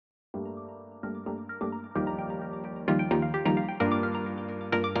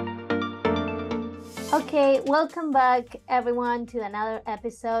Okay, welcome back everyone to another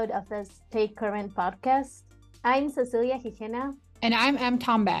episode of the Stay Current podcast. I'm Cecilia Gigena. And I'm M.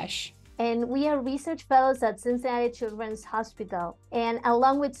 Tombash. And we are research fellows at Cincinnati Children's Hospital. And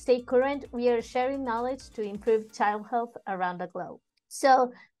along with Stay Current, we are sharing knowledge to improve child health around the globe.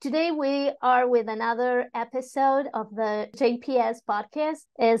 So today we are with another episode of the JPS podcast.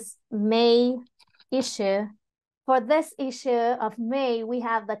 It's May issue. For this issue of May, we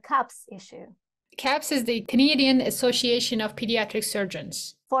have the CAPS issue. CAPS is the Canadian Association of Pediatric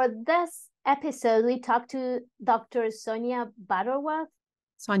Surgeons. For this episode, we talked to Dr. Sonia Butterworth.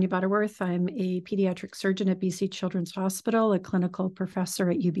 Sonia Butterworth. I'm a pediatric surgeon at BC Children's Hospital, a clinical professor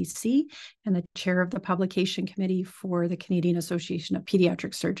at UBC, and the chair of the publication committee for the Canadian Association of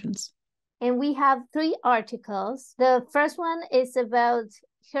Pediatric Surgeons. And we have 3 articles. The first one is about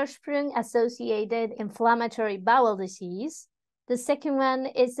Hirschsprung-associated inflammatory bowel disease. The second one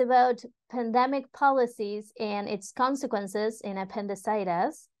is about pandemic policies and its consequences in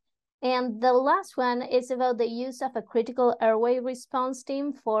appendicitis. And the last one is about the use of a critical airway response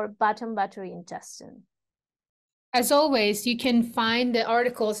team for bottom battery ingestion. As always, you can find the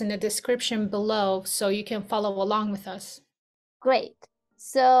articles in the description below so you can follow along with us. Great.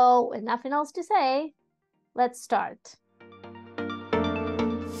 So with nothing else to say, let's start.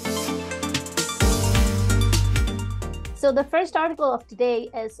 So the first article of today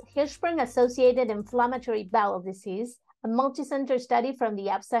is Hirschsprung-associated inflammatory bowel disease, a multicenter study from the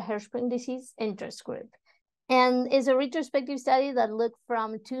APSA Hirschsprung disease interest group. And is a retrospective study that looked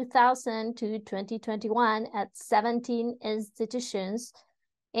from 2000 to 2021 at 17 institutions.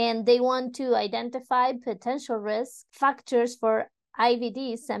 And they want to identify potential risk factors for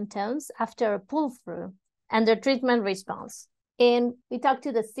IBD symptoms after a pull-through and their treatment response. And we talked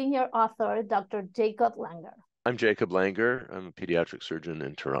to the senior author, Dr. Jacob Langer. I'm Jacob Langer. I'm a pediatric surgeon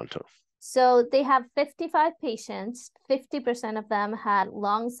in Toronto. So they have 55 patients. 50% of them had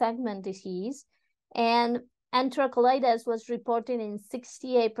long segment disease, and enterocolitis was reported in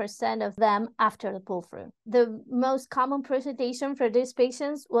 68% of them after the pull-through. The most common presentation for these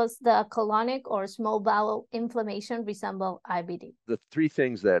patients was the colonic or small bowel inflammation resemble IBD. The 3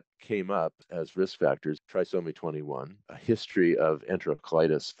 things that came up as risk factors: trisomy 21, a history of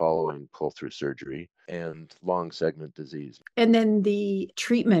enterocolitis following pull-through surgery, and long segment disease. And then the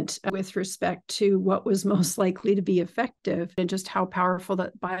treatment with respect to what was most likely to be effective and just how powerful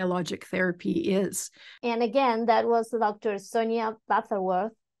that biologic therapy is. And again, that was Dr. Sonia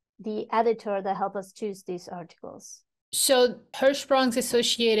Butterworth, the editor that helped us choose these articles. So Hirschsprung's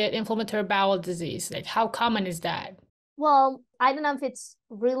associated inflammatory bowel disease, how common is that? Well, I don't know if it's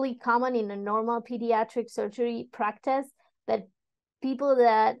really common in a normal pediatric surgery practice, but people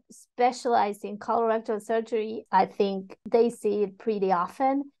that specialize in colorectal surgery, I think they see it pretty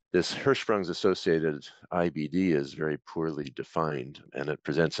often. This Hirschsprung's associated IBD is very poorly defined, and it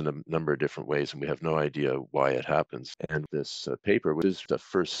presents in a number of different ways, and we have no idea why it happens. And this paper is the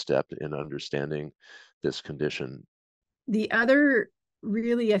first step in understanding this condition. The other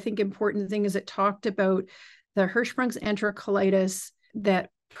really, I think, important thing is it talked about the Hirschsprung's enterocolitis that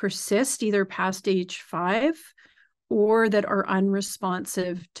persist either past age 5 or that are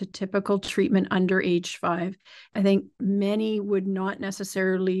unresponsive to typical treatment under age 5. I think many would not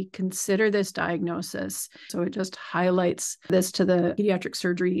necessarily consider this diagnosis. So it just highlights this to the pediatric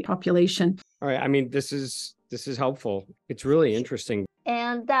surgery population. All right. I mean, this is helpful. It's really interesting.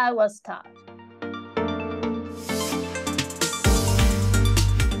 And that was Todd.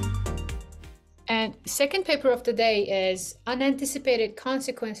 And second paper of the day is Unanticipated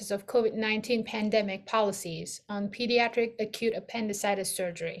Consequences of COVID-19 Pandemic Policies on Pediatric Acute Appendicitis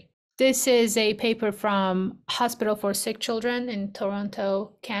Surgery. This is a paper from Hospital for Sick Children in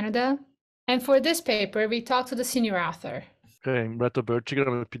Toronto, Canada. And for this paper, we talked to the senior author. Okay, I'm Reto Baertschiger.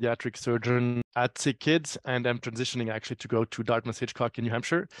 I'm a pediatric surgeon at Sick Kids, and I'm transitioning actually to go to Dartmouth-Hitchcock in New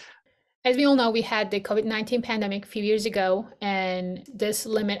Hampshire. As we all know, we had the COVID-19 pandemic a few years ago, and this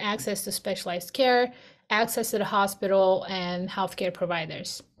limited access to specialized care, access to the hospital, and healthcare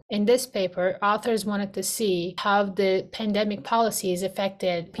providers. In this paper, authors wanted to see how the pandemic policies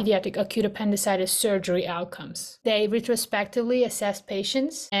affected pediatric acute appendicitis surgery outcomes. They retrospectively assessed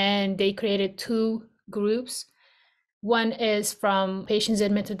patients, and they created 2 groups. One is from patients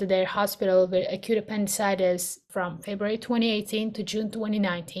admitted to their hospital with acute appendicitis from February 2018 to June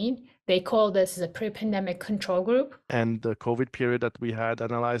 2019. They call this a pre-pandemic control group. And the COVID period that we had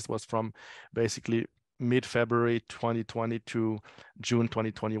analyzed was from basically mid-February 2020 to June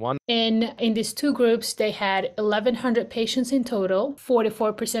 2021. In these 2 groups, they had 1,100 patients in total,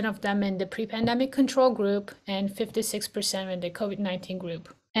 44% of them in the pre-pandemic control group and 56% in the COVID-19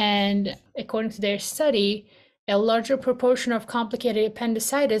 group. And according to their study, a larger proportion of complicated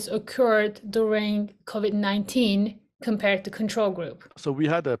appendicitis occurred during COVID-19 compared to control group. So we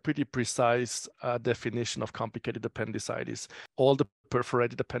had a pretty precise definition of complicated appendicitis, all the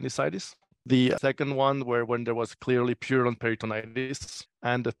perforated appendicitis. The second one were when there was clearly purulent peritonitis.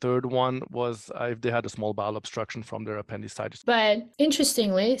 And the third one was if they had a small bowel obstruction from their appendicitis. But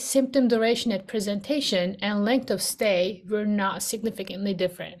interestingly, symptom duration at presentation and length of stay were not significantly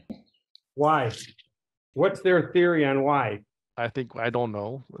different. Why? What's their theory on why? I don't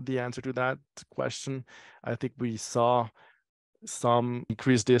know the answer to that question. I think we saw some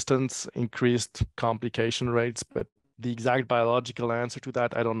increased distance, increased complication rates, but the exact biological answer to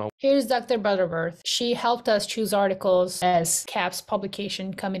that, I don't know. Here's Dr. Butterworth. She helped us choose articles as CAPS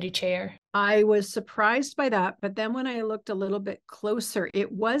publication committee chair. I was surprised by that, but then when I looked a little bit closer,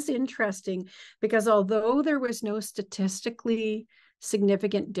 it was interesting because although there was no statistically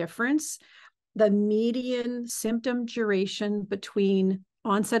significant difference, the median symptom duration between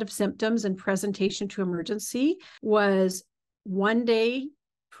onset of symptoms and presentation to emergency was 1 day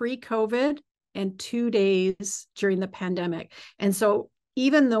pre-COVID and 2 days during the pandemic. And so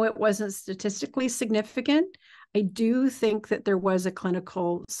even though it wasn't statistically significant, I do think that there was a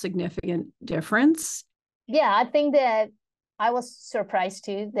clinical significant difference. Yeah, I think that I was surprised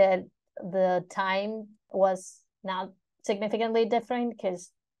too that the time was not significantly different because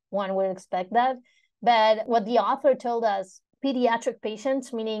one would expect that. But what the author told us, pediatric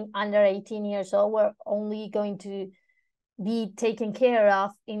patients, meaning under 18 years old, were only going to be taken care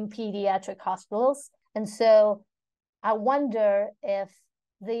of in pediatric hospitals. And so I wonder if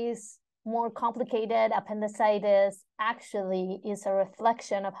this more complicated appendicitis actually is a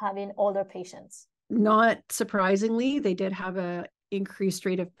reflection of having older patients. Not surprisingly, they did have an increased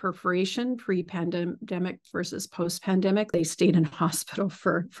rate of perforation pre-pandemic versus post-pandemic. They stayed in hospital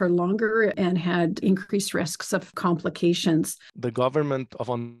for longer and had increased risks of complications. The government of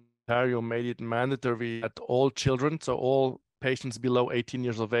Ontario made it mandatory that all children, so all patients below 18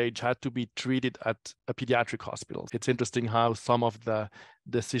 years of age, had to be treated at a pediatric hospital. It's interesting how some of the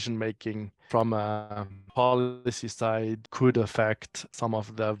decision-making from a policy side could affect some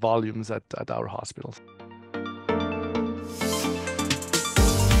of the volumes at our hospitals.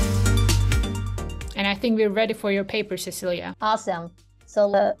 And I think we're ready for your paper, Cecilia. Awesome.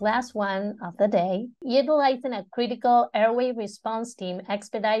 So the last one of the day, utilizing a critical airway response team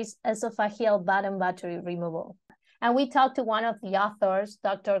expedites esophageal bottom battery removal. And we talked to one of the authors,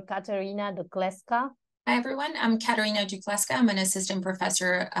 Dr. Katerina Dukleska. Hi, everyone. I'm Katerina Dukleska. I'm an assistant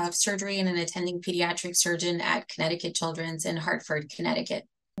professor of surgery and an attending pediatric surgeon at Connecticut Children's in Hartford, Connecticut.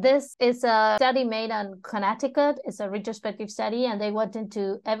 This is a study made on Connecticut. It's a retrospective study, and they wanted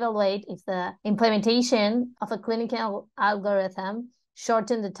to evaluate if the implementation of a clinical algorithm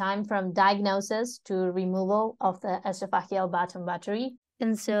shortened the time from diagnosis to removal of the esophageal bottom battery.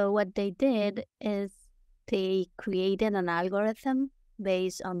 And so what they did is they created an algorithm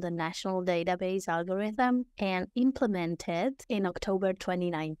based on the national database algorithm and implemented in October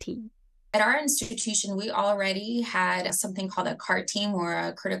 2019. At our institution, we already had something called a CART team, or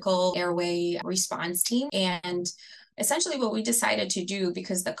a critical airway response team. And essentially what we decided to do,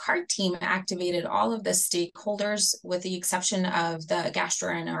 because the CART team activated all of the stakeholders with the exception of the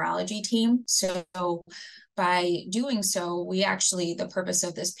gastroenterology team. So by doing so, the purpose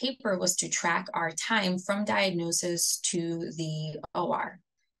of this paper was to track our time from diagnosis to the OR.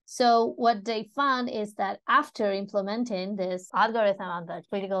 So what they found is that after implementing this algorithm on the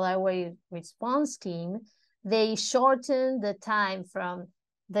critical airway response team, they shortened the time from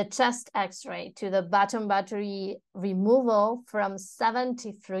the chest x-ray to the bottom battery removal from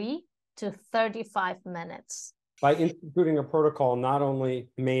 73 to 35 minutes. By instituting a protocol, not only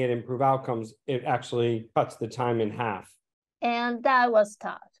may it improve outcomes, it actually cuts the time in half. And that was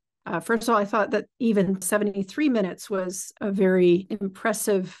tough. First of all, I thought that even 73 minutes was a very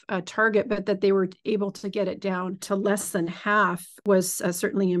impressive target, but that they were able to get it down to less than half was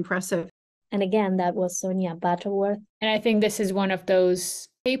certainly impressive. And again, that was Sonia Butterworth. And I think this is one of those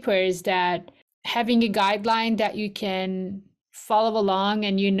papers that having a guideline that you can follow along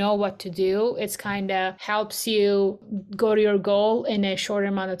and you know what to do, it's kind of helps you go to your goal in a short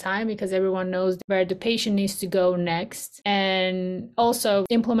amount of time because everyone knows where the patient needs to go next. And also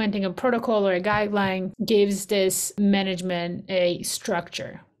implementing a protocol or a guideline gives this management a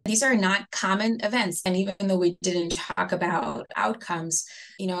structure. These are not common events. And even though we didn't talk about outcomes,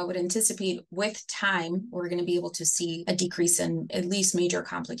 I would anticipate with time, we're going to be able to see a decrease in at least major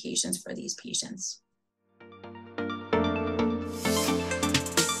complications for these patients.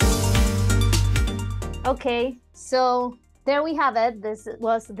 Okay, so There we have it. This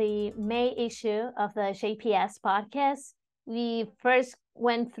was the May issue of the JPS podcast. We first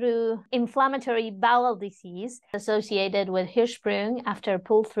went through inflammatory bowel disease associated with Hirschsprung after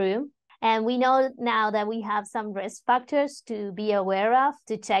pull-through. And we know now that we have some risk factors to be aware of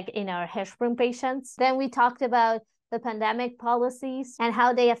to check in our Hirschsprung patients. Then we talked about the pandemic policies and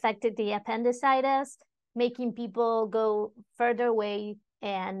how they affected the appendicitis, making people go further away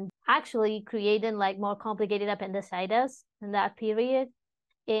and actually creating like more complicated appendicitis in that period.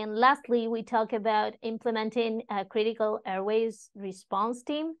 And lastly, we talk about implementing a critical airways response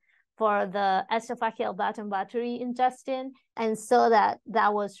team for the esophageal bottom battery ingestion. And so that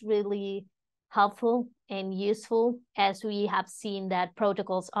was really helpful and useful, as we have seen that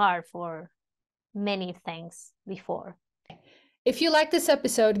protocols are for many things before. If you like this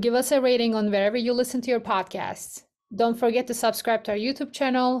episode, give us a rating on wherever you listen to your podcasts. Don't forget to subscribe to our YouTube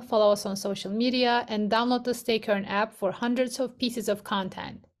channel, follow us on social media, and download the Stay Current app for hundreds of pieces of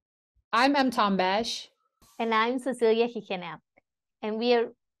content. I'm M. Tombash. And I'm Cecilia Gigena. And we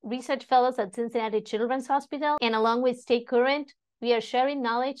are research fellows at Cincinnati Children's Hospital. And along with Stay Current, we are sharing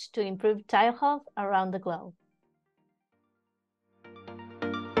knowledge to improve child health around the globe.